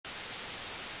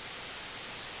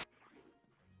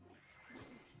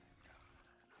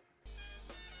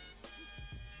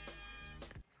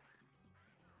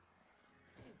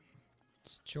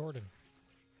Jordan.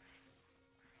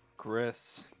 Chris.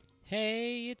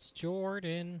 Hey, it's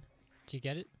Jordan. Do you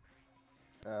get it?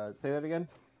 Say that again?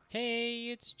 Hey,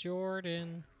 it's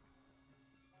Jordan.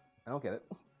 I don't get it.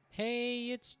 Hey,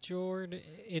 it's Jordan.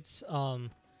 It's, do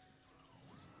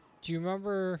you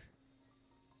remember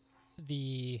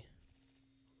the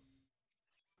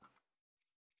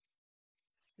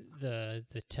the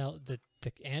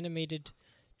animated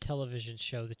television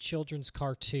show, the children's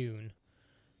cartoon,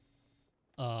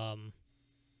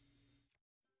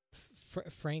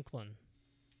 Franklin,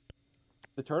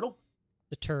 The turtle?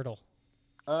 the turtle?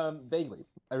 Vaguely.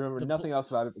 I remember The nothing else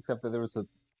about it except that there's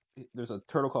a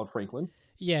turtle called Franklin.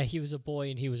 Yeah, he was a boy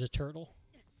and he was a turtle.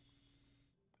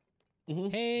 Mm-hmm.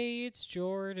 Hey, it's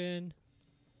Jordan.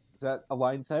 Is that a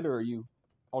line said, or are you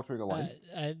altering a line?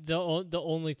 The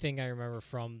only thing I remember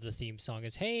from the theme song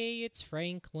is "Hey, it's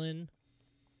Franklin."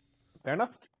 Fair enough.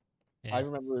 Yeah.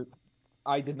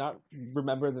 I did not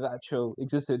remember that show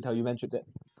existed until you mentioned it.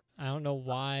 I don't know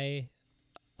why.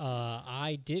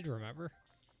 I did remember.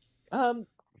 I don't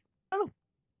know.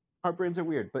 Our brains are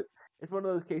weird, but it's one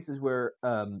of those cases where,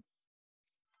 I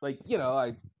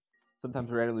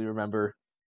sometimes randomly remember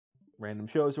random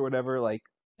shows or whatever. Like,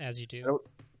 As you I do. don't,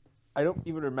 I don't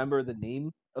even remember the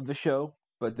name of the show,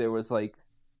 but there was like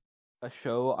a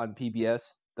show on PBS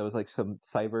that was like some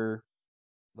cyber,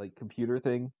 like computer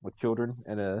thing with children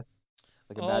and a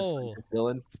bad Oh. scientist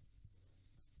villain.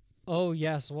 Oh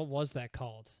yes. What was that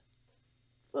called?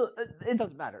 Well, it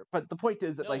doesn't matter. But the point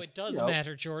is that, No, it does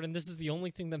matter, Jordan. This is the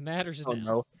only thing that matters oh now.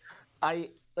 no, I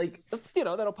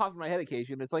that'll pop in my head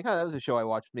occasionally. It's like, oh, that was a show I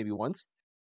watched maybe once.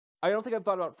 I don't think I've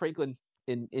thought about Franklin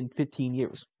in 15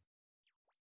 years.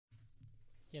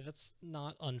 Yeah, that's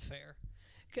not unfair.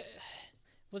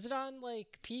 Was it on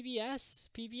like PBS?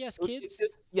 PBS Kids?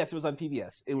 Yes, it was on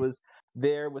PBS. It was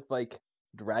there with like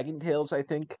Dragon Tales, I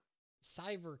think.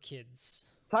 Cyber Kids.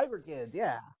 Cyber Kids,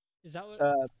 yeah. Is that what?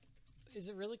 Is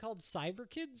it really called Cyber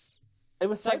Kids? It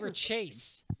was Cyber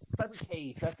Chase. Cyber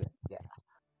Chase, that's it. Yeah.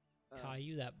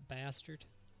 You that bastard.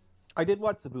 I did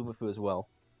watch Zaboomafoo as well.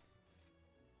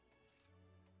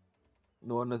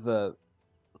 One of the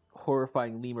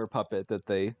horrifying lemur puppet that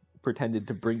they pretended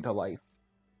to bring to life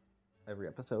every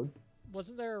episode.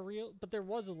 Wasn't there a real? But there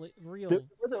was a real. There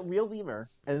was a real lemur,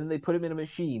 and then they put him in a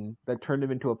machine that turned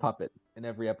him into a puppet in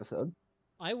every episode.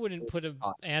 I wouldn't put an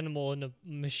animal in a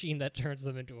machine that turns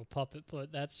them into a puppet,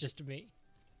 but that's just me.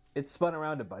 It spun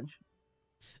around a bunch.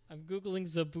 I'm googling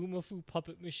Zaboomafoo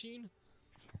puppet machine.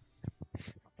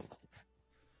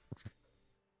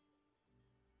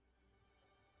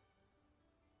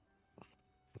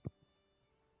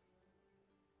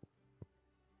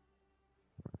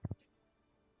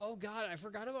 Oh god, I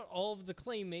forgot about all of the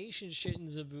claymation shit in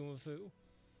Zaboomafoo.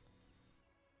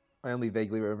 I only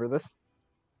vaguely remember this.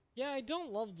 Yeah, I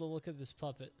don't love the look of this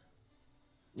puppet.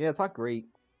 Yeah, it's not great.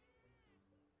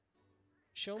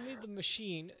 Show me the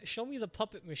machine. Show me the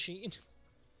puppet machine.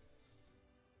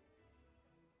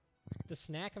 The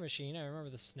snack machine. I remember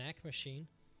the snack machine.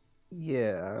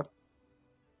 Yeah.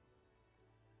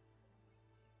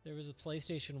 There was a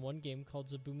PlayStation 1 game called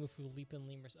Zaboomafoo Leapin'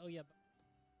 Lemurs. Oh, yeah.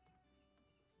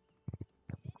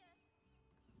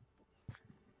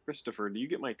 Christopher, do you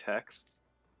get my text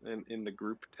in the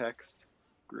group text?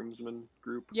 Groomsmen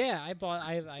group? Yeah, I bought.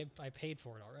 I paid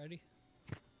for it already.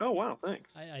 Oh, wow,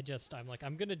 thanks. I'm like,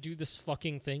 I'm gonna do this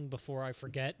fucking thing before I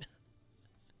forget.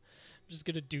 I'm just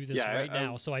gonna do this right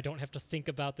now so I don't have to think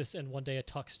about this and one day a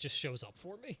tux just shows up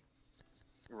for me.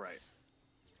 Right.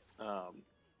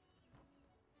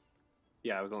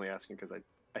 Yeah, I was only asking because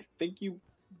I think you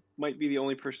might be the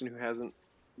only person who hasn't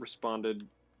responded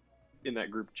in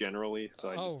that group generally, so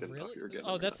I just didn't know if you were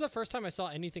getting that's the first time I saw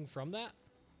anything from that?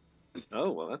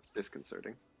 Oh, well, that's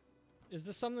disconcerting. Is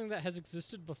this something that has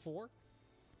existed before?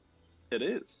 It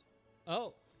is.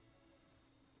 Oh.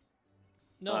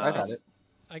 No, I got it.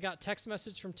 I got text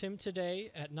message from Tim today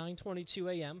at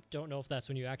 9:22 a.m. Don't know if that's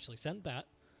when you actually sent that.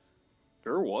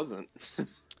 Sure wasn't.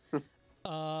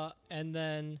 And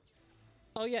then,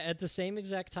 oh yeah, at the same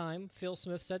exact time, Phil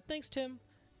Smith said, "Thanks, Tim,"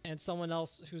 and someone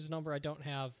else whose number I don't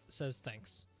have says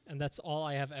thanks. And that's all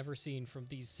I have ever seen from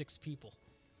these 6 people.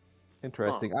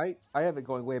 Interesting. Huh. I have it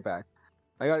going way back.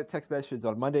 I got a text message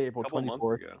on Monday, April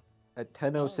 24th at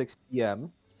 10:06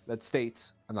 p.m. that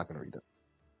states, I'm not going to read it.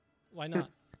 Why not?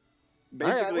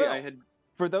 Basically, I had...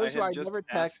 For those who I never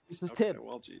text, this was Tim.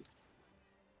 Well, geez.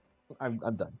 I'm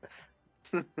done.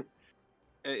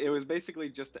 It was basically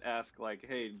just to ask, like,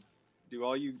 hey, do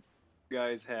all you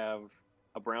guys have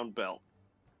a brown belt?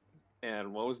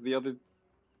 And what was the other...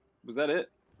 Was that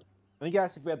it? I think you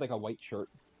asked if we had, like, a white shirt.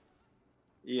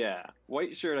 Yeah.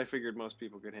 White shirt I figured most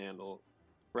people could handle.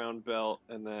 brown belt,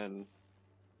 and then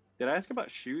did I ask about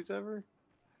shoes ever?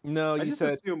 No, I you just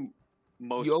said assume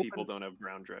most you people open- don't have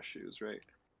brown dress shoes, right?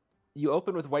 you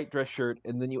open with white dress shirt,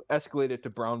 and then you escalate it to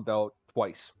brown belt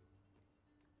twice.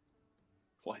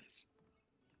 Twice.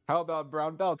 How about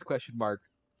brown belts? Question mark.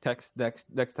 Text next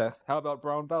text. How about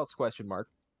brown belts? Question mark.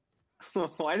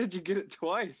 Why did you get it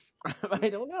twice? I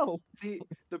don't know. See,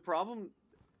 the problem,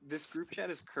 this group chat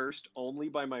is cursed only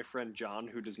by my friend John,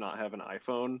 who does not have an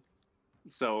iPhone.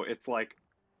 So it's like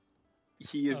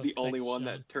he is Oh, the only thanks, one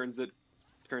John. that turns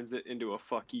it into a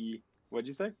fucky. What'd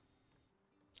you say?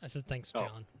 I said thanks, Oh.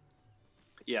 John.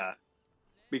 Yeah,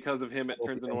 because of him, it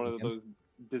turns into one of those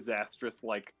disastrous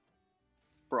like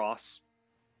cross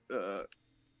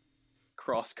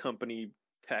cross company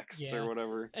texts Yeah. or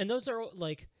whatever. And those are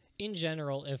like in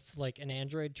general, if like an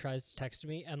Android tries to text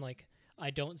me and like I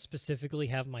don't specifically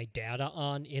have my data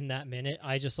on in that minute,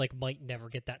 I just like might never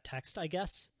get that text, I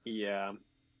guess. Yeah.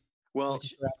 Well,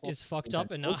 Which is fucked up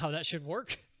and not how that should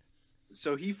work.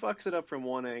 so he fucks it up from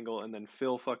one angle, and then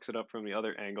Phil fucks it up from the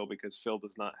other angle because Phil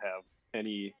does not have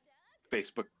any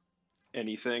Facebook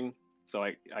anything. So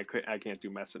I can't do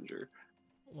Messenger.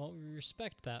 Well, we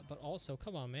respect that, but also,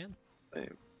 come on, man.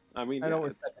 Same. I mean, I don't yeah,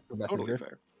 respect it for it's totally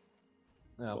Messenger.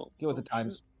 fair. No, Well, get with the shit.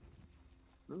 times.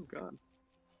 Oh god.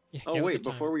 Yeah, Oh get with wait, the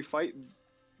time.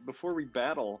 before we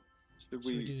battle, should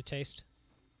Should we we do the taste?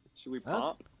 Huh?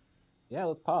 pop? Yeah,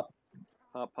 let's pop.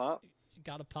 Pop.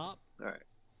 Gotta pop. All right.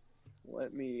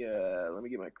 Let me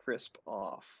get my crisp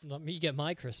off. Let me get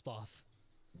my crisp off.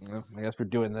 Well, I guess we're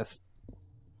doing this.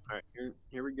 All right,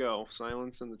 here we go.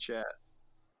 Silence in the chat.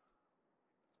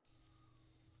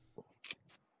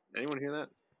 Anyone hear that?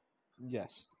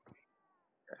 Yes.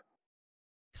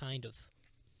 Kind of.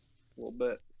 A little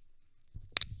bit.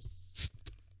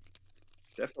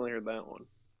 Definitely heard that one.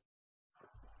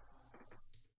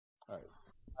 All right.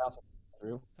 I also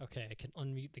through. Okay, I can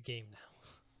unmute the game now.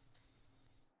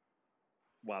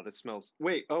 Wow, that smells.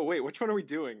 Wait, which one are we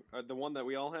doing? The one that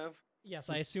we all have? Yes,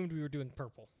 I assumed we were doing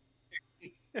purple.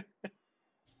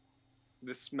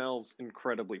 This smells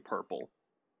incredibly purple.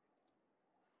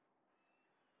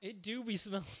 It do be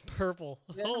smelling purple.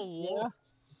 Yeah, Oh, Lord.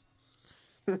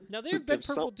 Now, there have been If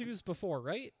some- purple dews before,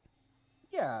 right?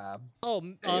 Yeah. Oh,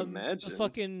 I the imagine.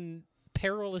 fucking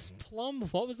Perilous Plum?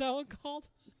 What was that one called?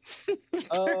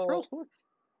 Oh.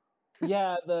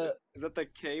 Yeah. The Is that the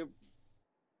K?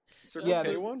 Circle Yeah,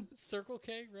 K the- one? Circle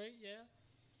K, right? Yeah.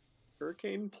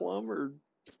 Hurricane Plum or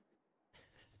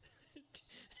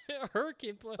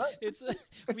Hurricane Plum. It's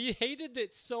we hated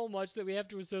it so much that we have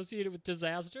to associate it with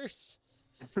disasters.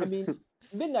 I mean,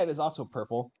 midnight is also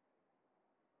purple.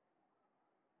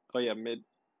 oh yeah,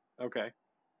 Okay.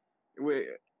 Wait,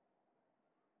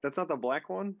 that's not the black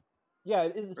one. Yeah,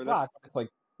 it is Or black. It's like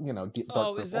dark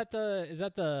Oh, purple. is that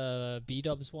the B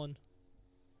Dubs one?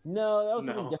 No, that was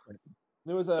No. something different.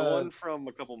 There was The a one from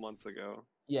a couple months ago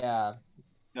yeah,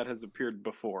 that has appeared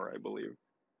before, I believe.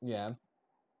 yeah.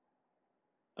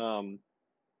 All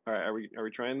right, are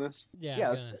we trying this? Yeah. Yeah,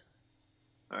 I'm that's gonna...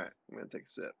 All right, I'm gonna take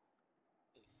a sip.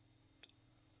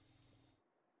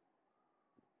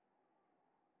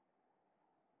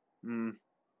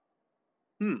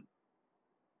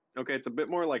 Okay, it's a bit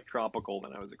more like tropical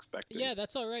than I was expecting. Yeah,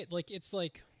 that's all right.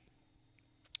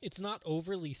 It's not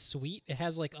overly sweet. It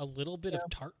has like a little bit of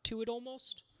tart to it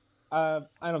almost. I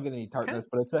don't get any tartness,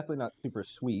 but it's definitely not super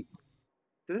sweet.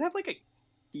 Does it have like a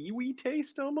kiwi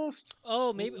taste almost?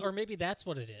 Oh, maybe that's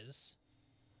what it is.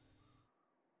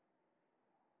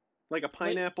 Like a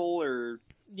pineapple or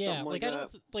Yeah, something like like I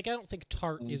that. don't I don't think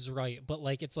tart is right, but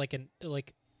like it's like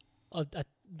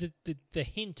the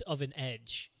hint of an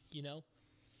edge, you know?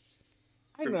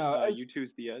 I don't know, You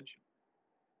two's the edge.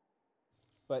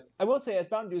 but I will say,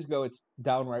 as Mountain Dews go, it's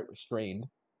downright restrained.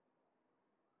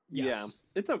 Yes.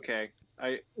 Yeah, it's okay.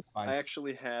 It's fine. I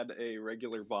actually had a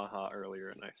regular Baja earlier,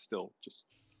 and I still just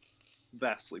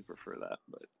vastly prefer that.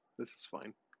 But this is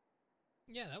fine.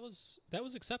 Yeah, that was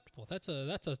acceptable. That's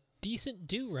a decent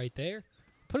do right there.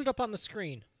 Put it up on the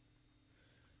screen.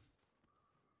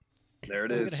 There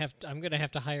it I'm is. I'm gonna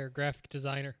have to hire a graphic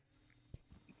designer.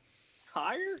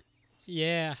 Higher?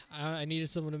 Yeah, I needed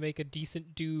someone to make a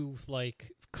decent do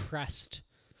like crest.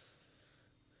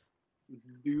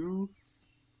 Dew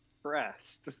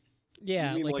crest.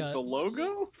 Yeah, you mean like the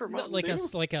logo for no, Mountain like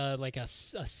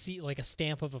Dew? like a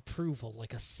stamp of approval,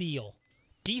 like a seal.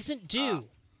 Decent do.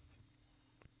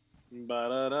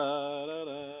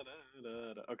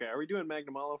 Ba-da-da-da-da-da-da. Okay, are we doing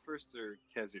Magnamalo first or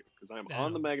Kezu? Because I'm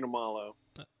on the Magnamalo.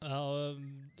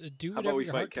 Do How about whatever we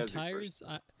your fight heart Kezu desires.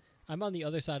 I'm on the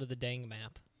other side of the dang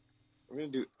map. I'm gonna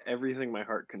do everything my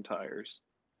heart contires.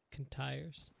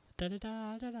 Contires. I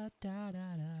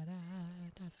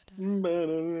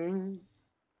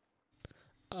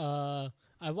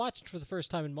watched for the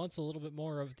first time in months a little bit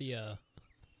more of the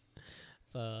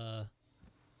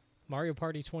Mario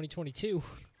Party 2022.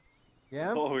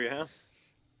 Yeah. Oh yeah.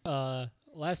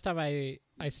 Last time I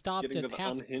stopped Getting to at the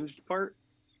half. unhinged part.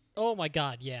 Oh my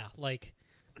god, yeah. Like,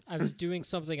 I was doing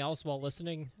something else while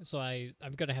listening, so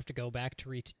I'm gonna have to go back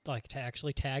to to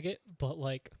actually tag it. But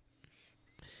like,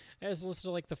 I was listening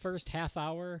to like the first half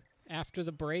hour after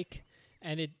the break,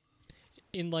 and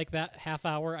in like that half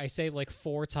hour, I say like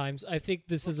 4 times, "I think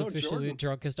this is officially the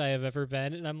drunkest I have ever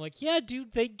been," and I'm like, "Yeah,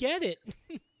 dude, they get it."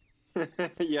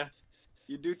 Yeah,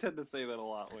 you do tend to say that a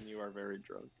lot when you are very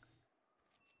drunk.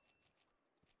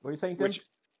 What are you saying, Tim? Which,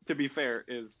 to be fair,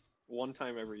 is one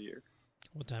time every year.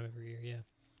 One time every year, yeah.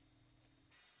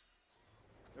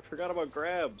 I forgot about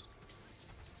grabs.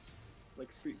 Like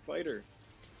Street Fighter.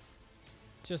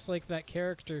 Just like that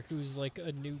character who's like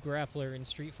a new grappler in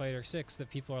Street Fighter 6 that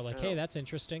people are like, "Hey, Oh. that's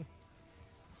interesting."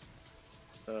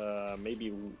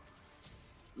 Maybe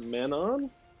Menon?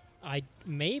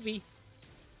 Maybe.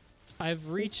 I've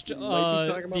reached You might be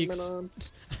talking about the Menon.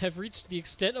 I've reached the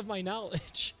extent of my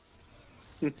knowledge.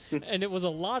 And it was a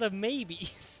lot of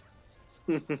maybes.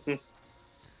 I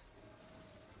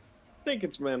think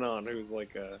it's Menon who's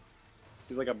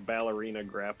she's like a ballerina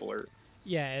grappler.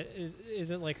 Yeah,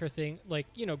 isn't like her thing. Like,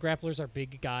 you know, grapplers are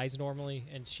big guys normally,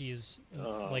 and she's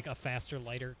like a faster,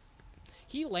 lighter.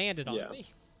 He landed on me.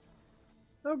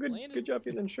 Oh, good job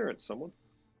getting insurance, someone.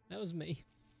 That was me.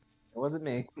 It wasn't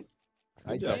me.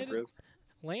 I Good job, jumped. Chris.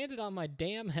 Landed on my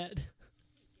damn head.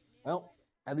 Well,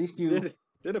 at least you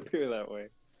Did appear that way.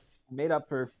 made up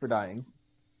for dying.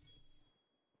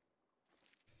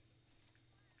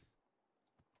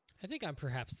 I think I'm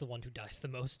perhaps the one who dies the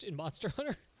most in Monster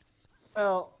Hunter.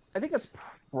 Well, I think that's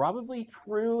probably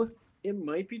true. It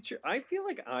might be true. I feel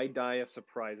like I die a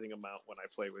surprising amount when I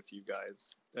play with you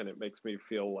guys, and it makes me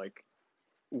feel like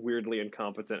weirdly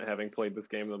incompetent having played this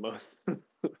game the most. I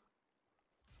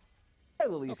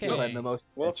at least Okay. feel I'm the most,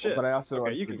 Well, shit. but I also Okay,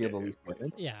 like you to can be get the here. least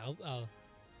women. Yeah,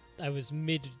 I was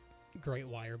mid Great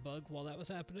Wire Bug while that was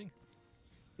happening.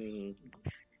 Mhm.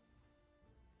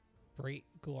 Great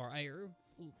Wire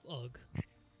Bug.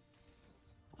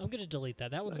 I'm gonna delete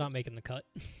that. That one's not Nice. making the cut.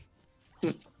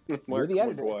 Mark the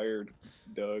editor. McGuire,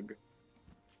 Doug.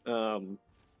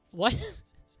 What?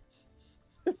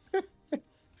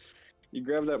 You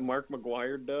grab that Mark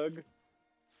McGuire, Doug.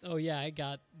 Oh yeah, I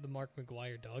got the Mark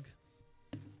McGuire dog.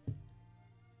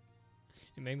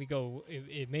 It made me go.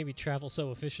 It made me travel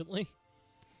so efficiently.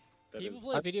 That People is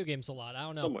play video games a lot. I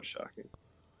don't know. somewhat shocking.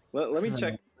 Let me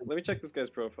check. Let me check this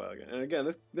guy's profile again. And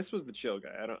again, this was the chill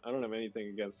guy. I don't have anything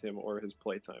against him or his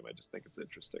playtime. I just think it's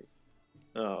interesting.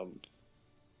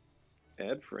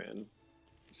 Add friend.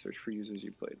 Search for users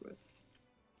you played with.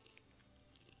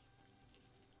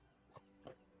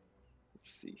 Let's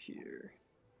see here.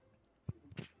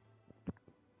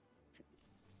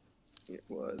 It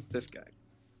was this guy.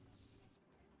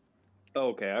 Oh,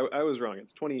 okay, I was wrong.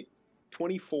 It's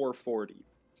 2440.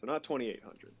 So not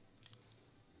 2800.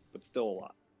 But still a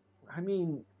lot. I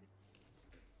mean,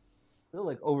 still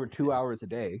like over 2 hours a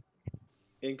day.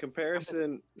 In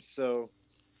comparison, so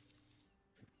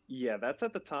yeah, that's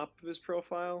at the top of his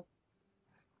profile.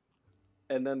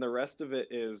 And then the rest of it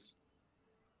is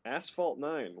Asphalt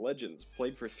 9 Legends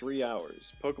played for 3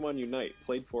 hours. Pokemon Unite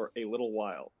played for a little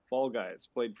while. Fall Guys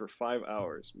played for 5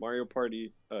 hours. Mario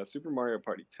Party, Super Mario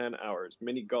Party 10 hours.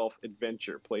 Mini Golf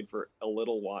Adventure played for a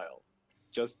little while.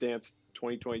 Just Dance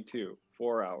 2022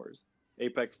 4 hours.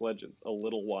 Apex Legends a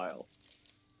little while.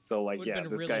 So like, Would've yeah,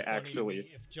 been this really guy funny to actually. me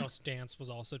if Just Dance was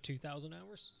also 2,000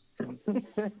 hours.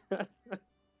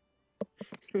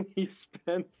 he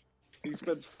spends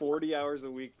 40 hours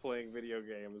a week playing video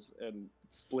games and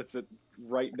splits it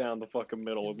right down the fucking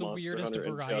middle He's with the Monster weirdest Hunter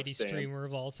and variety Just Dance. streamer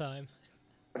of all time.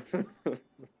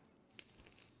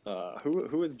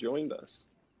 Who has joined us?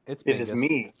 It's It is Bingus.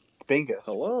 me, Bingus.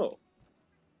 Hello.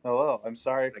 Hello. I'm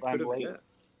sorry if I I'm could have late. guessed.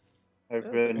 I've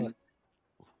That's been okay.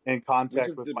 in contact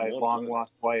just with did my one long good.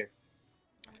 lost wife.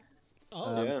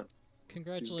 Oh, Yeah.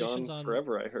 congratulations She's gone on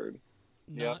forever, I heard.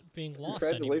 not being lost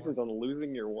Congratulations anymore. on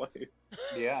losing your wife.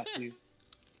 Yeah, she's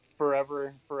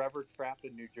forever trapped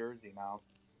in New Jersey now.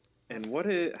 And what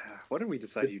did we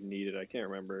decide you needed? I can't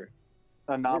remember.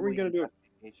 Anomaly gonna do?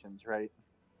 investigations, right?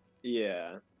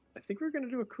 Yeah. I think we were gonna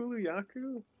do a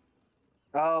Kuluyaku.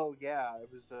 Oh yeah, it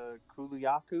was a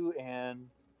Kuluyaku, and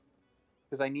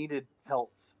because I needed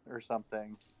pelts or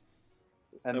something,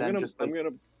 and I'm then gonna just I'm like,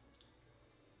 gonna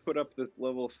put up this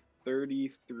level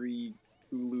 33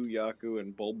 Kuluyaku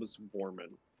and Bulbous Warman,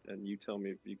 and you tell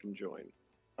me if you can join.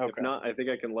 If Okay. not, I think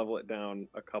I can level it down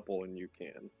a couple, and you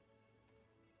can.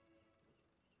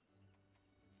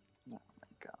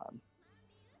 God.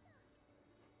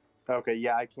 Okay,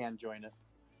 yeah, I can join it.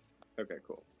 Okay,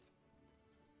 cool.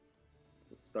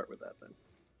 Let's start with that then.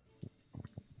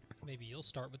 Maybe you'll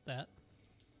start with that.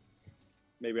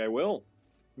 Maybe I will.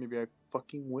 Maybe I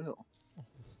fucking will. Oh,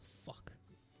 fuck.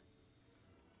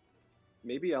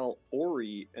 Maybe I'll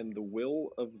Ori and the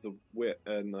Will of the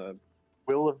and the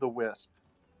Will of the Wisp.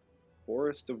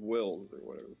 Forest of Wills, or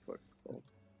whatever the fuck it's called.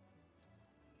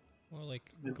 More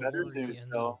like Is better Gory news,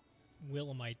 and though. the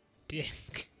will of my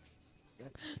dick.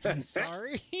 I'm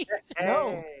sorry.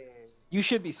 No. You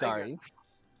should be sorry.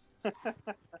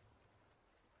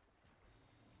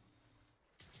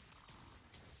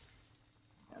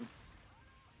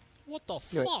 What the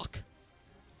Yeah. fuck?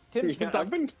 Tim, Yeah,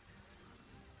 Tim,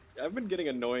 I've been getting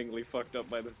annoyingly fucked up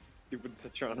by the stupid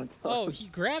Tetronodon. Oh, he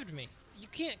grabbed me. You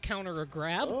can't counter a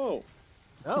grab. Oh,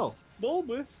 no.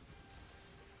 bulbous.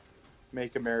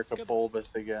 Make America Good.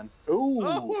 bulbous again. Ooh.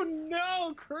 Oh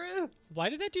no, Chris! Why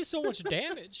did that do so much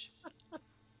damage?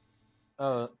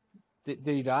 Did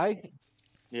he die?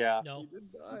 Yeah. No. He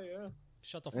did die, yeah.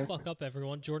 Shut the Yeah. fuck up,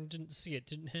 everyone. Jordan didn't see it.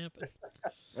 Didn't happen.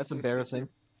 That's embarrassing.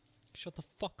 Shut the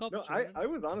fuck up, No, Jordan. I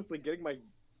was honestly getting my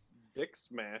dick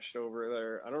smashed over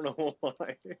there. I don't know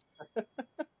why.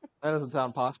 That doesn't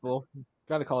sound possible.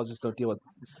 Gynecologists don't deal with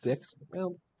dicks.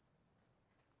 Well,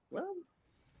 Well,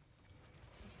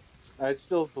 I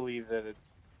still believe that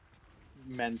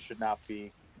men should not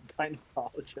be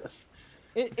gynecologists.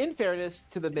 in fairness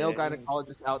to the male Yeah.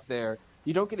 gynecologists out there,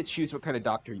 you don't get to choose what kind of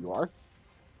doctor you are.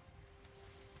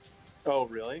 Oh,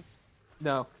 really?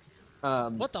 No.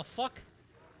 What the fuck?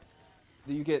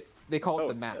 You get. They call it Oh,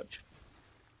 the it's match.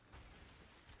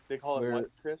 They call it Where-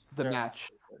 what, Chris? the Or-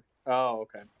 match. Oh,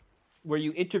 okay. Where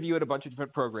you interview at a bunch of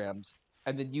different programs,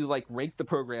 and then you like rank the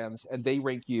programs, and they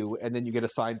rank you, and then you get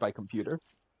assigned by computer.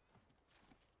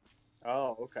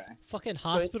 Oh, okay. Fucking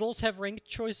hospitals have ranked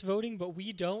choice voting, but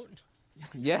we don't.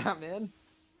 Yeah, man.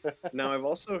 now I've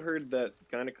also heard that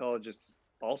gynecologists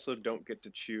also don't get to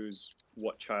choose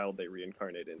what child they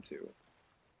reincarnate into,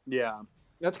 Yeah.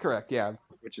 That's correct. Yeah,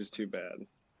 which is too bad.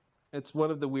 it's one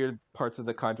of the weird parts of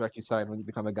the contract you sign when you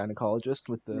become a gynecologist.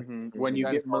 With the When you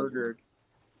get Gynecologist. murdered,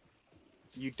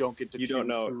 you don't get to You choose. don't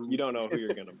know. who- You don't know who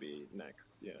you're gonna be next.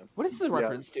 Yeah. what is this a Yeah.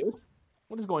 reference to?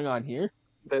 What is going on here?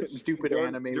 That stupid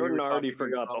Jordan, anime. we Jordan were already talking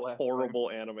forgot about the last horrible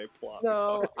anime plot.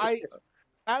 No,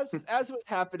 as it was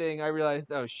happening, I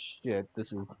realized, oh shit,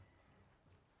 this is.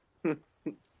 time.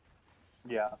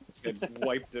 Yeah. It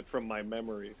wiped it from my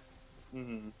memory.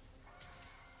 Mm-hmm.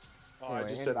 Oh, I Anyway,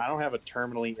 just said I don't have a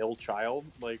terminally ill child.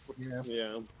 Like, Yeah,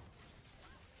 Yeah.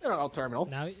 they're all terminal.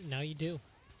 Now you do.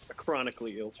 A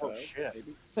chronically ill Oh, child. shit.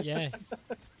 Maybe. Yeah.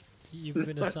 You've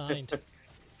been assigned.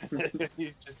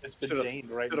 it's been Should've- deigned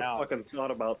right Should have now. fucking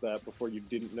thought about that before you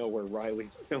didn't know where Riley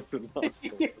Children's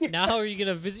Hospital was. Now how are you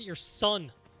gonna visit your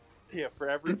son? Yeah, for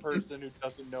every person who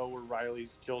doesn't know where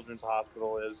Riley's Children's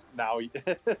Hospital is, now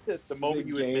the moment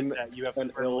you gain admit that, you have an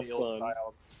a terminally ill ill son.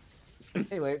 child.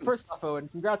 Anyway, first off, Owen,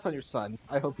 congrats on your son.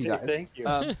 I hope he Hey, dies. thank you.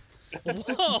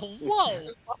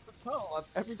 Whoa! Oh,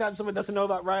 every time someone doesn't know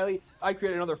about Riley, I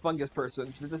create another fungus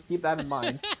person. So just keep that in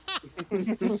mind.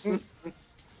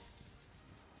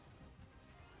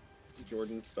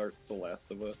 Jordan starts The Last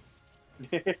of Us.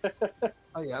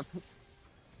 Oh yeah.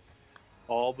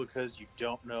 All because you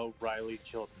don't know Riley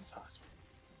Children's Hospital.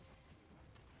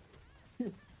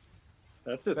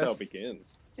 That's just how it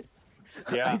begins.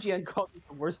 Yeah. IGN called it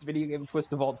the worst video game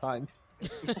twist of all time.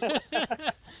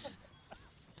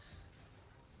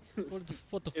 What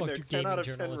the In fuck their do 10 out gaming of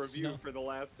 10 journalists review know? for The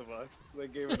Last of Us, they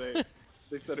gave it a.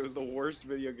 They said it was the worst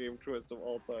video game twist of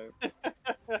all time.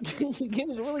 The game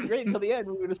was really great until the end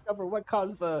when we discover what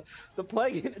caused the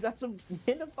plague. And that's a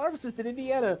random pharmacist in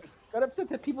Indiana got upset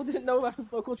that people didn't know about his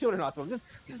local children's hospital.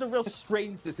 This is a real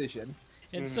strange decision.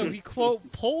 And so he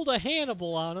quote pulled a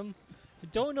Hannibal on him. I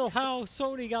don't know how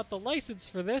Sony got the license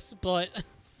for this, but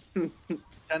 10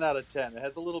 out of 10. It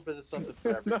has a little bit of something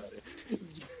for everybody.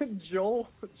 Joel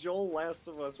Last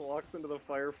of Us walks into the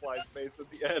Firefly base at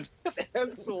the end,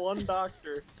 asks one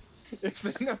doctor if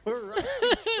they know where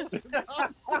Riley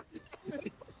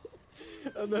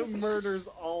and then murders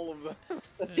all of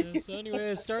them. so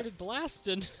anyway, I started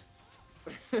blasting.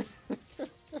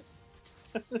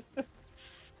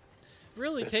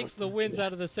 Really takes the wins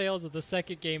out of the sales of the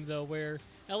second game, though, where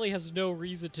Ellie has no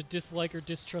reason to dislike or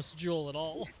distrust Joel at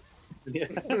all. Yeah,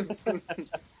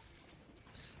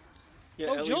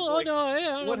 Oh, Ellie's Joel, like, no, yeah, I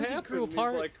don't know, what we happened? just grew And he's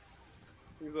apart. like,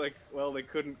 He's like, well, they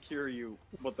couldn't cure you,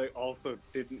 but they also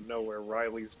didn't know where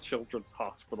Riley's Children's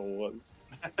Hospital was.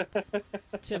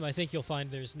 Tim, I think you'll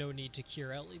find there's no need to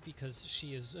cure Ellie because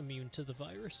she is immune to the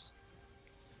virus.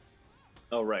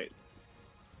 Oh, right.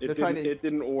 They're trying to- It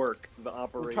didn't work. The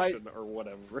operation or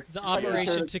whatever. The yeah.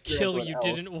 operation to kill Everyone you else.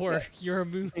 didn't work. You're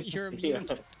immune. You're immune. Yeah.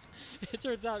 To, it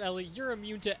turns out, Ellie, you're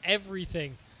immune to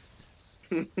everything.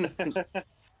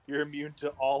 You're immune to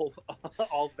all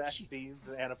vaccines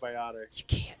and antibiotics. You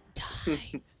can't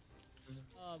die.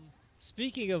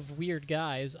 Speaking of weird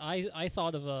guys, I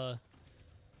thought of a.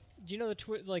 Do you know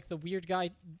the weird guy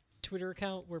Twitter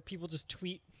account where people just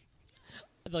tweet,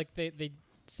 like they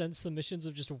send submissions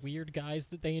of just weird guys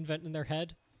that they invent in their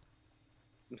head?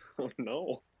 Oh,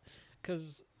 no.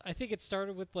 Because I think it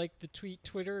started with like the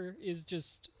Twitter is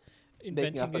just Making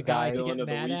inventing up a a guy guy to going get to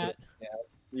the mad weed- at.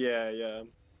 Yeah.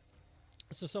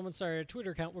 So someone started a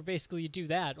Twitter account where basically you do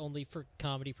that only for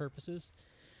comedy purposes.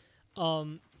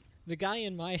 The guy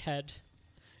in my head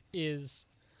is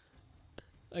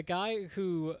a guy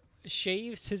who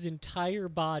shaves his entire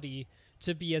body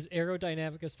to be as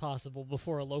aerodynamic as possible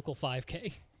before a local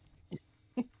 5K.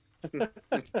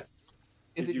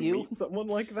 Is Did it you you? meet someone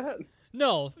like that?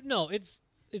 No, it's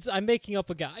I'm making up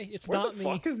a guy. It's Where not the me.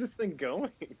 fuck is this thing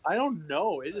going? I don't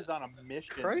know. It is on a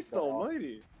mission. Christ so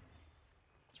almighty.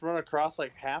 It's run across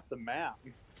like half the map.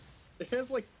 It has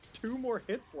like 2 more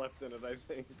hits left in it, I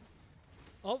think.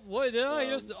 Oh, what?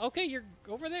 Okay, you're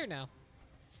over there now.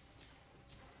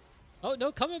 Oh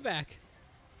no, coming back.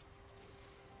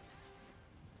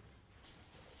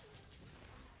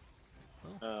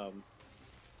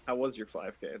 How was your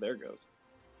 5K? There goes.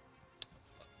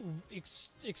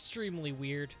 Extremely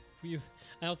weird. I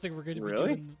don't think we're going to be Really?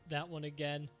 doing that one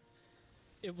again.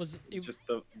 It Just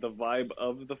the vibe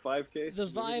of the 5K? the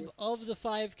vibe of the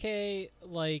 5K,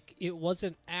 like, it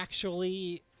wasn't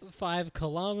actually 5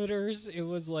 kilometers. It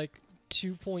was like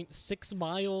 2.6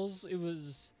 miles. It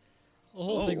was the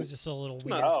whole thing Oh, was just a little it's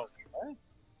weird. not- Oh,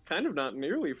 Kind of not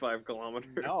nearly 5 kilometers.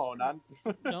 no, not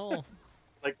No,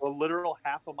 like a literal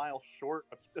half a mile short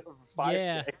of 5K.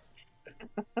 Yeah.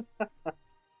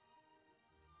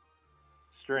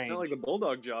 Strange. It's not like the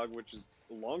Bulldog Jog, which is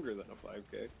longer than a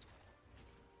 5K.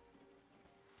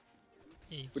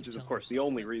 Yeah, you Which keep is, of telling course, the yourself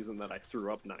only that. reason that I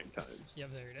threw up 9 times. Yep,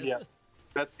 there it is. Yeah.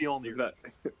 That's the only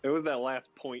It was that last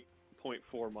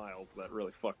 0.4 miles that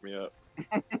really fucked me up.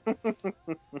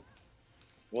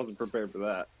 Wasn't prepared for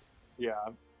that. Yeah.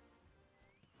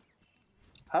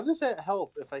 How does that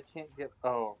help if I can't get?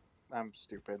 Oh, I'm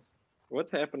stupid.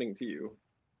 What's happening to you?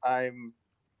 I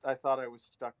thought I was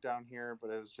stuck down here, but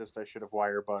it was just I should have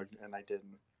wire bugged and I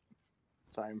didn't.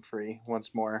 So I'm free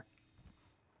once more.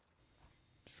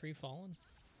 Free falling.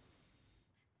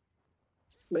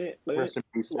 Rest in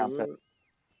peace, Tom Petty.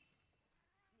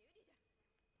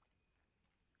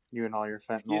 You and all your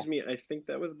fentanyl. Excuse me, I think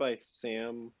that was by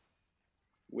Sam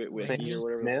Witwicky Sam or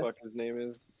whatever Smith? the fuck his name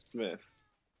is. Smith.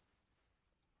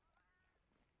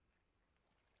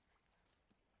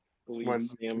 I believe When-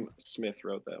 Sam Smith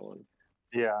wrote that one.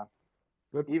 Yeah.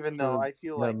 Good Even though for I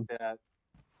feel them. like that.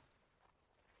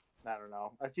 I don't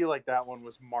know. I feel like that one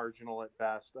was marginal at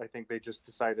best. I think they just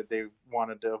decided they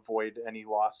wanted to avoid any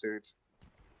lawsuits.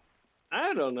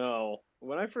 I don't know.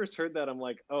 When I first heard that, I'm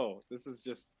like, oh, this is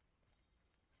just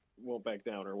Won't Back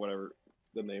Down or whatever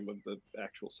the name of the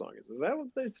actual song is. Is that what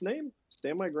its name?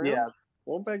 Stand My Ground? Yeah.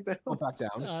 Won't Back Down? Won't back down.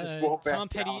 just won't back Tom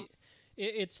Petty. down.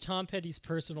 It's Tom Petty's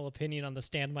personal opinion on the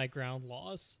Stand My Ground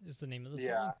laws. Is the name of the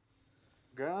Yeah. song.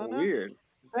 Gonna Weird.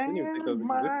 didn't even think stand those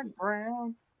my existed.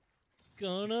 ground.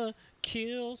 Gonna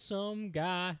kill some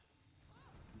guy.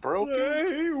 Broken.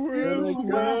 Stay with me.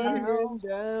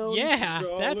 down. Yeah,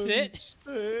 that's Darling, it.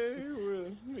 Stay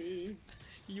with me.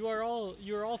 You are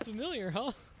all familiar,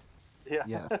 huh? Yeah.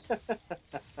 Yeah.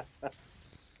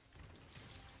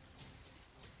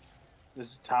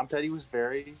 Tom Petty was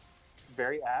very,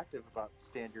 very active about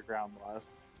stand your ground laws.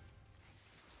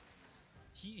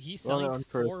 He Well known signed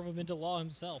for- 4 of them into law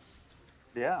himself.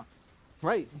 Yeah.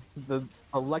 Right. The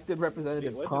elected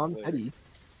representative State Tom legislator. Petty.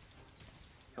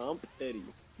 Tom Petty.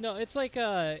 No, it's like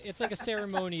a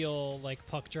ceremonial like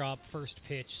puck drop first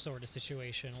pitch sort of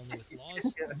situation, only with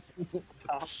laws.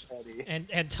 Tom Petty.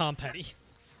 and Tom Petty.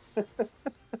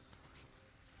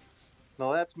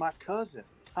 No, that's my cousin,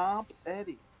 Tom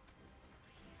Petty.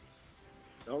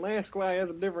 Don't ask why he has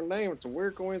a different name. It's a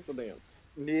weird coincidence.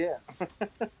 Yeah.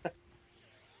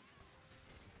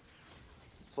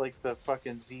 It's like the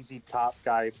fucking ZZ Top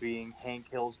guy being Hank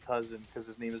Hill's cousin because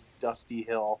his name is Dusty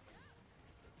Hill.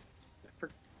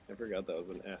 I forgot that was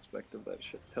an aspect of that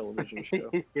shit television show.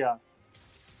 Yeah.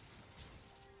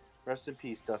 Rest in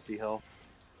peace, Dusty Hill.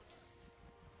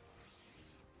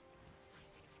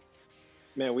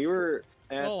 Man, we were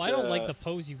at. Oh, I don't like the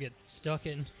pose you get stuck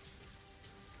in.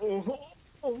 Oh,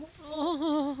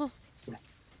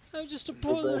 I'm just a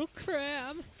poor little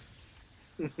crab.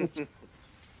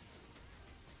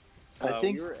 I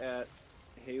think we were at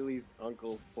Haley's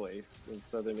uncle's place in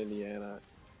southern Indiana,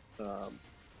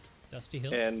 Dusty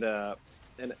Hill.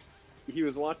 and he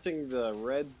was watching the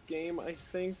Reds game, I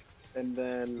think, and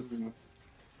then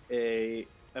a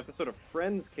episode of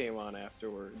Friends came on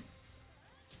afterwards,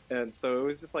 and so it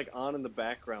was just like on in the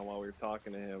background while we were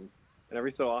talking to him, and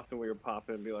every so often we would pop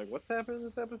in and be like, "What's happening in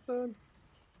this episode?"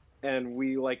 And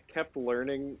we like kept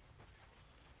learning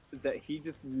that he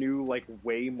just knew like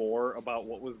way more about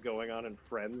what was going on in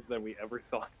Friends than we ever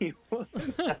thought he would.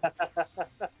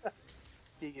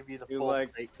 he give you the He's full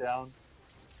like- breakdown.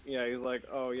 Yeah, he's like,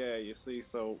 "Oh yeah, you see,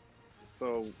 so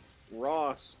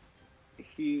Ross,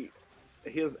 his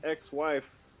ex-wife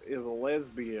is a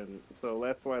lesbian, so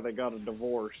that's why they got a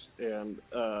divorce, and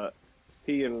so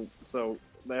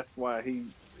that's why he."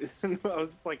 I was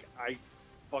just like, I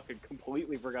fucking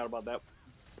completely forgot about that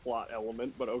plot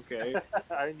element, but okay.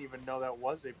 I didn't even know that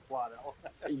was a plot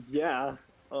element. Yeah.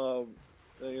 And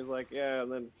he's like, yeah,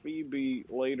 and then Phoebe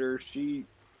later, she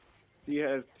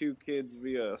has 2 kids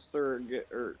via surrogate,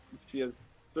 or she has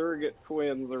surrogate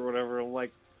twins or whatever. I'm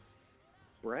like,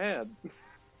 Brad,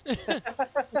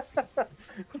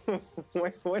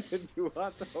 why did you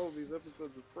watch all these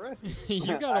episodes of Friends?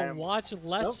 You I gotta am- watch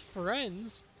less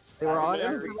Friends. They were on I'm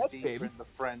every very Red deep game. in the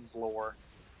Friends lore.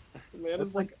 Man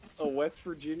is like a West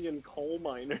Virginian coal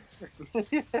miner.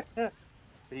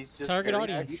 He's just Target very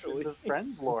audience. deep in the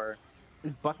Friends lore.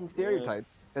 He's bucking stereotypes.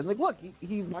 And like, look,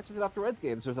 he watches it after Reds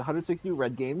games. There's 162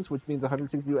 Red games, which means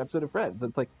 162 episode of Friends.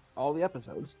 It's like all the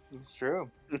episodes. It's true.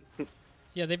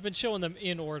 Yeah, they've been showing them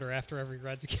in order after every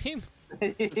Reds game.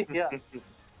 Yeah.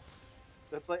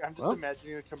 That's like, I'm just Well.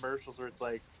 imagining the commercials where it's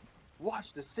like,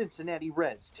 watch the Cincinnati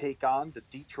Reds take on the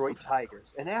Detroit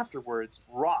Tigers. And afterwards,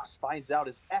 Ross finds out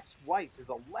his ex-wife is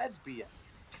a lesbian.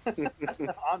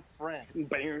 On Friends.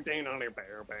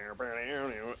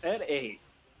 At 8.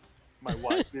 My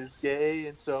wife is gay,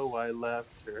 and so I left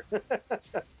her.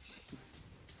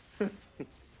 I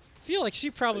feel like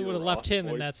she probably Your would have left Ross him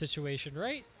in voice. that situation,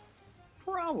 right?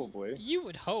 Probably. You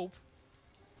would hope.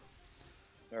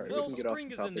 All right, Well, we can get off spring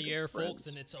is in topic the of air, folks, Friends.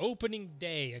 and it's opening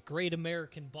day at Great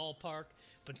American Ballpark.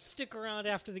 But stick around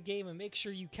after the game and make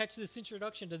sure you catch this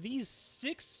introduction to these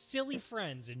 6 silly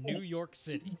friends in New York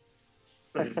City.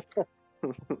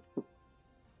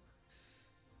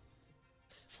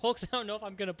 Folks, I don't know if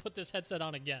I'm going to put this headset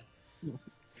on again.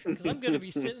 Because I'm going to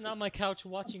be sitting on my couch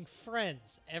watching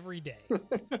Friends every day.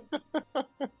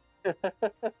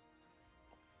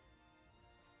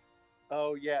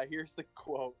 Oh, yeah, here's the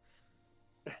quote.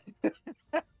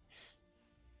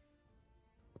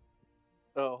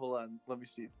 Oh, hold on. Let me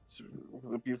see. It's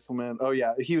a beautiful man. Oh,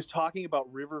 yeah. He was talking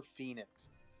about River Phoenix.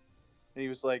 And he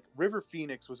was like, River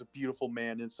Phoenix was a beautiful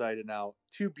man inside and out.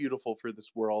 Too beautiful for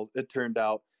this world, it turned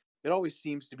out. It always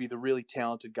seems to be the really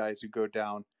talented guys who go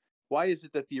down. Why is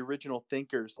it that the original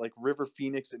thinkers like River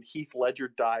Phoenix and Heath Ledger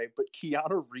die, but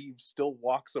Keanu Reeves still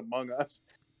walks among us?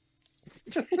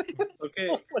 Okay,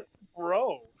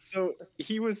 Bro. so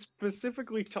he was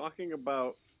specifically talking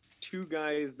about 2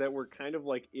 guys that were kind of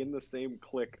like in the same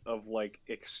clique of like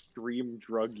extreme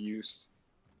drug use.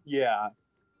 Yeah.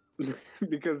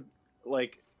 Because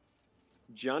like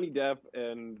Johnny Depp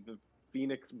and the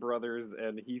Phoenix brothers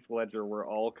and Heath Ledger were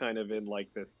all kind of in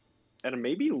like this, and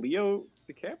maybe Leo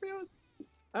DiCaprio?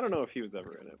 I don't know if he was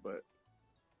ever in it, but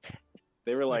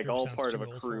they were like group all sounds part too of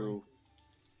a old for him. crew.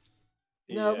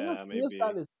 No, Yeah, Leo's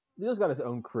maybe. Leo's got his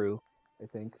own crew, I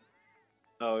think.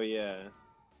 Oh yeah.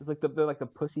 It's like they're like the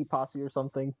Pussy Posse or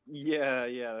something. Yeah,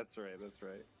 that's right.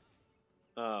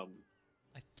 I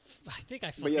think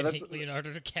I But yeah, fucking that's- hate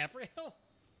Leonardo DiCaprio.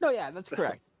 No, yeah, that's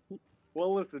correct.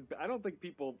 Well, listen, I don't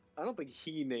think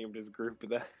he named his group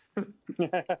that.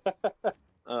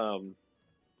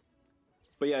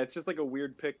 But yeah, it's just like a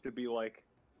weird pick to be like,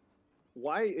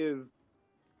 why is,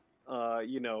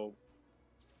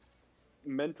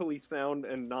 mentally sound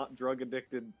and not drug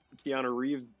addicted Keanu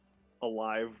Reeves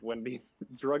alive when these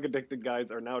drug addicted guys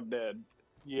are now dead?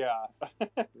 Yeah.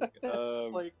 It's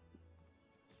Um, like,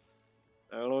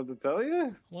 I don't know what to tell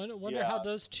you. Wonder how Yeah.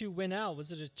 those 2 went out.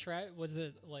 Was it was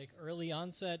it like early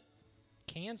onset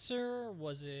cancer?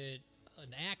 Was it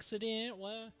an accident?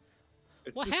 What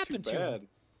It's What just happened too to bad.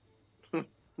 him?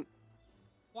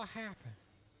 What happened?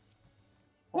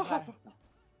 What happened?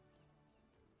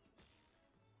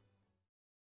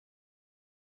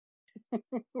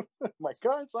 my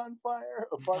car's on fire.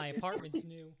 My apartment's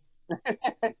new.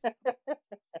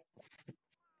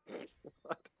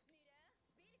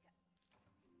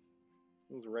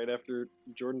 right after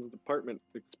Jordan's apartment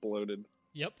exploded.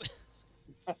 Yep.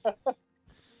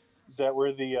 Is that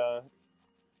where the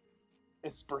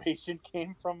inspiration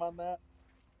came from on that?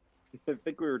 I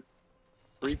think we were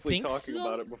briefly think talking so.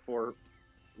 about it before,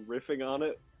 riffing on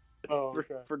it Oh,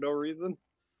 okay. for no reason.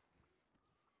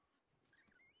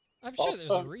 I'm sure there's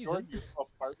a Also, reason. Jordan, your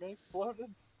apartment exploded?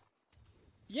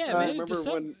 Yeah, I man. In remember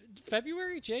December, when-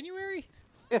 February, January.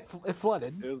 It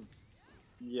flooded. It was,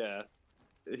 yeah,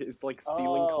 it's like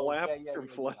ceiling collapse from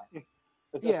flooding.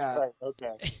 That's Yeah. right.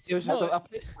 Okay. It was just No, a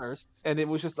pit first, and it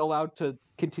was just allowed to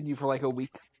continue for like a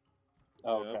week.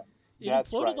 Okay. It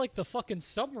That's imploded right. like the fucking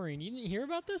submarine. You didn't hear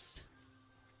about this?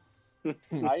 I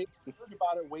heard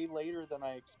about it way later than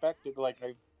I expected. Like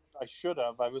I should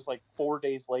have. I was like 4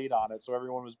 days late on it, so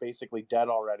everyone was basically dead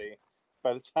already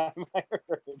by the time I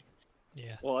heard.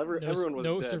 Yeah. Well, everyone was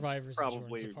no dead survivors in probably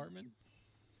Jordan's apartment.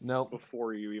 Nope.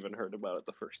 before you even heard about it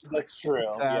the first time. That's true.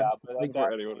 Sad. Yeah, but at Before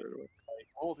that anyone point, heard about it. like,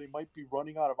 oh, they might be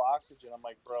running out of oxygen. I'm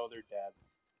like, bro, they're dead.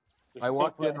 There's I no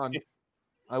walked way.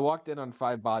 in on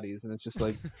 5 bodies, and it's just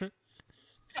like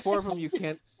 4 of them you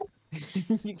can't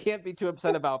you can't be too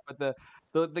upset about, but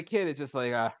the kid is just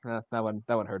like that one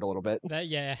hurt a little bit.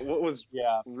 Yeah. What was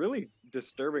Yeah. really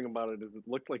disturbing about it is it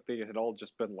looked like they had all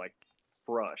just been like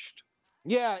crushed.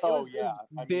 Yeah. It Oh was, yeah. I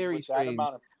mean, very with that strange.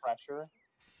 amount of pressure.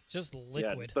 Just Yeah,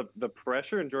 liquid. just the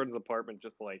pressure in Jordan's apartment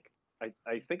just like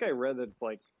I think I read that it's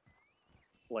like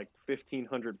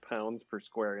 1,500 pounds per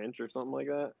square inch or something like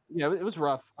that. Yeah, it was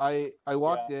rough. I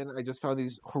walked in, I just found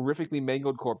these horrifically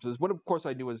mangled corpses. One, of course,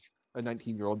 I knew was a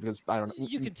 19-year-old because I don't know.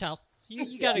 You can tell.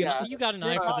 You got Yeah. you got an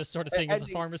eye for this sort of thing as a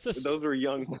Ending- pharmacist. Those were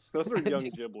young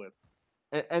giblets.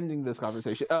 Ending this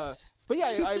conversation. But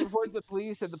yeah, I reported the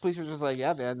police, and the police were just like,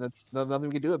 "Yeah, man, that's nothing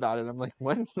we can do about it." I'm like,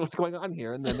 "What? What's going on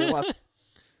here?" And then they left.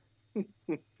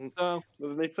 So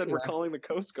Then they said we're Yeah. calling the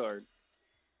Coast Guard.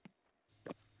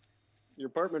 Your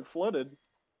apartment flooded,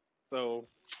 so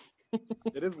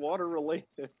it is water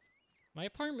related. My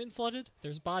apartment flooded.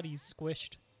 There's bodies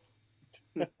squished.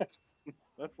 That's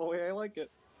the way I like it.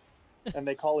 And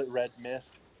they call it red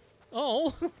mist.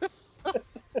 Oh.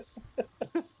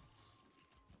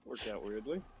 Worked out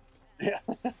weirdly. Yeah.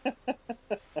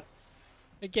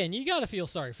 Again, you gotta feel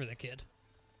sorry for the kid.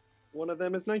 One of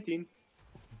them is 19.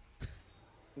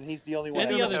 And he's the only one.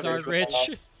 And that the others ever aren't took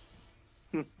rich.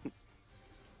 off.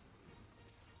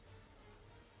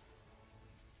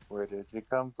 Where did you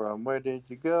come from? Where did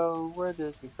you go? Where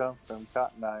did you come from?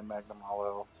 Cotton Eye Magnum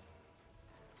Hollow.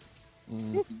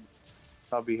 mm,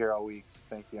 I'll be here all week.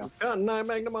 Thank you. Cotton Eye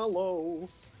Magnum Hollow.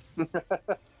 You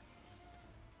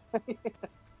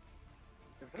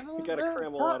gotta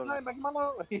cram a lot of Cotton Eye Magnum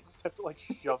Hollow. You just have to like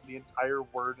shove the entire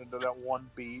word into that one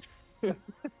beat. so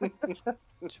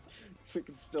it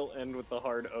can still end with the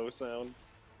hard O sound.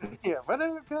 Yeah, where did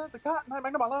you go? The Cotton Eye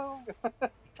Magnum Hollow.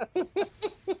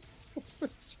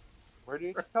 Where did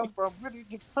you come from? Where did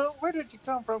you come? Where did you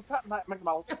come from? Cotton Eye Magnum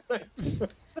Hollow.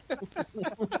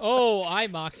 Oh, I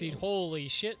moxied. Holy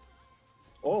shit.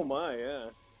 Oh my, yeah.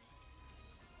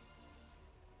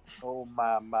 Oh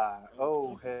my my.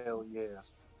 Oh hell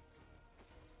yes.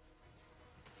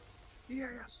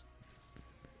 Yes.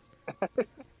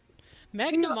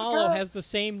 Magnum Hollow has the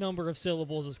same number of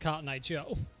syllables as Cotton Eye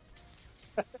Joe.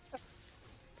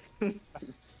 You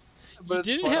But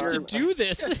didn't have to funnier- do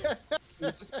this.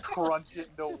 You just crunch it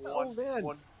into one, man.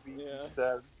 one beat Yeah.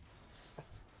 instead.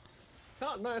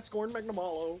 Cotton Eye Scorn Magnum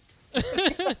Hollow.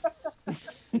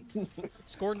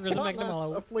 Scored and risen Cotton Magnum Eye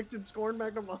Hollow. Afflicted Scorn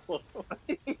Magnum Hollow.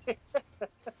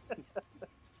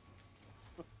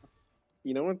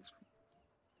 You know what's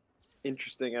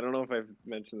interesting? I don't know if I've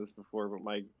mentioned this before, but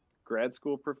my grad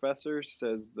school professor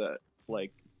says that,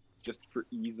 like, just for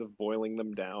ease of boiling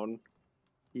them down,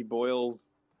 he boils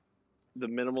the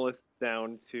minimalists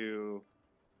down to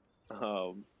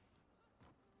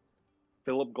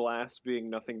Philip Glass being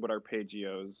nothing but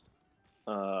arpeggios,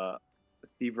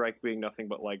 Steve Reich being nothing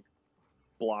but like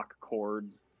block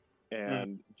chords,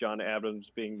 and John Adams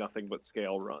being nothing but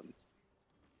scale runs.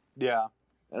 Yeah.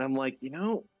 And I'm like,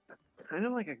 that's kind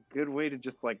of like a good way to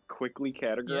just like quickly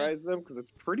categorize them because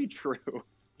it's pretty true,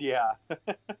 Yeah.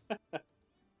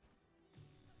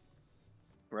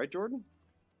 right, Jordan?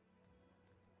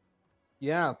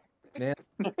 yeah, man.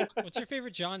 What's your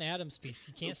favorite John Adams piece?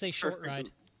 You can't say Short Ride.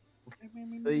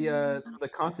 The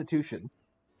Constitution.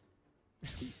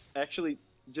 Actually,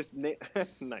 just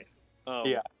nice.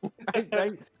 Yeah.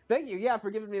 Thank you. Yeah, for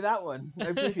giving me that one. I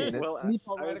appreciate it. Well,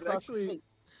 Meatball I right was across the actually- plate.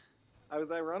 I was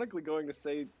ironically going to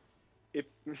say, if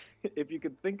if you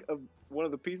could think of one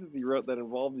of the pieces he wrote that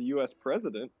involved the U.S.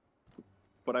 president,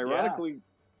 but ironically,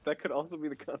 that could also be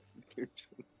the Constitution.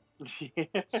 Yeah.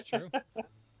 It's true.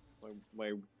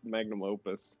 my magnum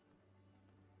opus.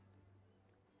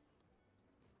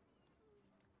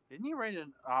 Didn't he write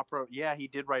an opera? Yeah, he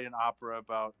did write an opera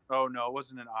about. Oh no, it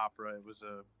wasn't an opera. It was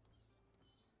a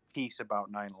piece about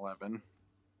 9/11.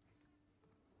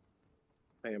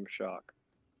 I am shocked.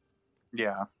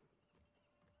 Yeah,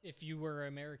 If you were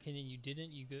American and you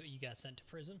didn't, you got sent to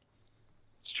prison.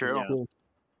 it's true. Yeah.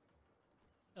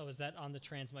 Oh, is that on the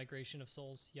Transmigration of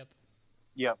Souls? Yep.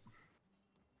 Yep.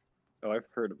 Oh, I've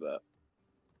heard of that.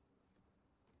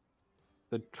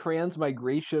 The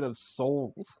transmigration of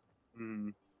souls.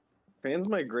 Mm.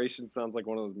 Transmigration sounds like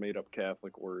one of those made-up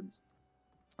Catholic words.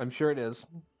 I'm sure it is.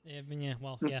 Yeah,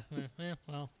 well, yeah, well. Yeah,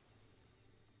 well.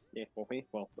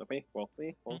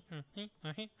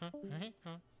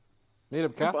 Made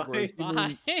up Catholic Bye. words.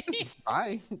 Bye.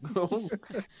 Bye.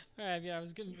 I mean, I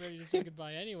was getting ready to say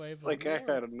goodbye anyway. It's But like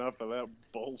I had enough of that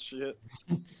bullshit.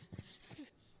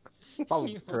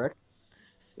 Probably correct.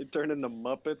 It turned into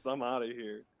Muppets. I'm out of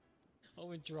here.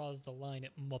 Owen draws the line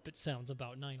at Muppet sounds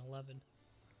about 9/11.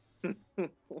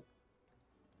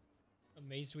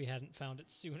 Amazed we hadn't found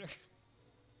it sooner.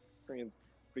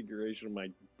 Transfiguration of my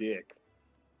dick.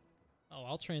 Oh,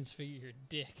 I'll transfigure your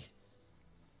dick.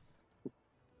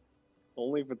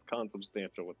 Only if it's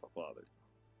consubstantial with the father.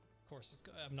 Of course,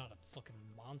 I'm not a fucking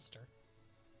monster.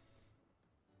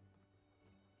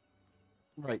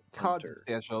 Right. Hunter.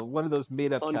 Consubstantial. One of those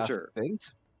made up Hunter. Catholic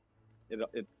things.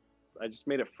 I just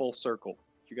made it full circle.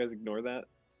 Did you guys ignore that?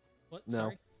 What? No.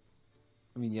 Sorry?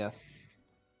 I mean, yes.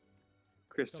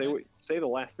 Chris, Go say the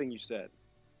last thing you said.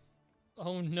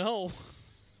 Oh no.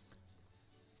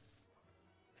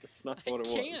 It's not I what it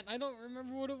can't. was. I don't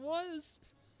remember what it was.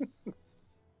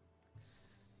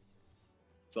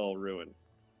 It's all ruined.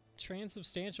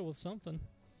 Transubstantial with something,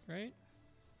 right?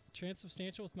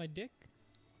 Transubstantial with my dick?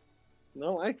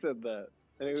 No, I said that.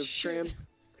 And it was Shit.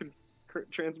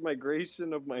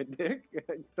 transmigration of my dick.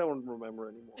 I don't remember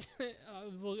anymore.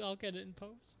 I'll get it in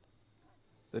post.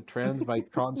 The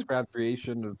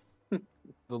transmigration of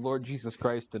the Lord Jesus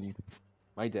Christ and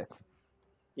my dick.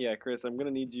 Yeah, Chris, I'm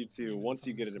gonna need you to, Even once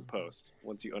you if get I'm it in so post,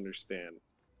 once you understand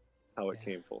how it Yeah.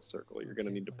 came full circle, you're gonna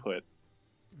Okay, need to fine. put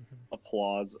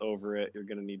applause over it. You're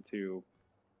gonna need to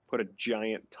put a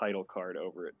giant title card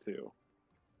over it too.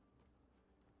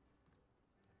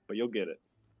 But you'll get it.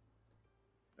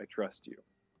 I trust you.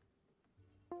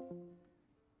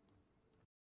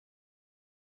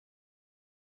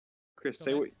 Chris,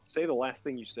 Go say the last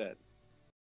thing you said.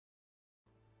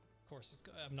 Of course,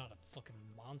 I'm not a fucking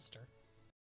monster.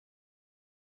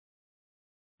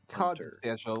 Hunter.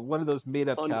 Consubstantial. One of those made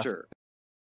up Catholic. Hunter.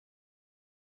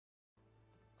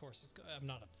 Of course, I'm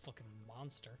not a fucking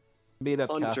monster. Made up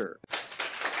Catholic. Hunter.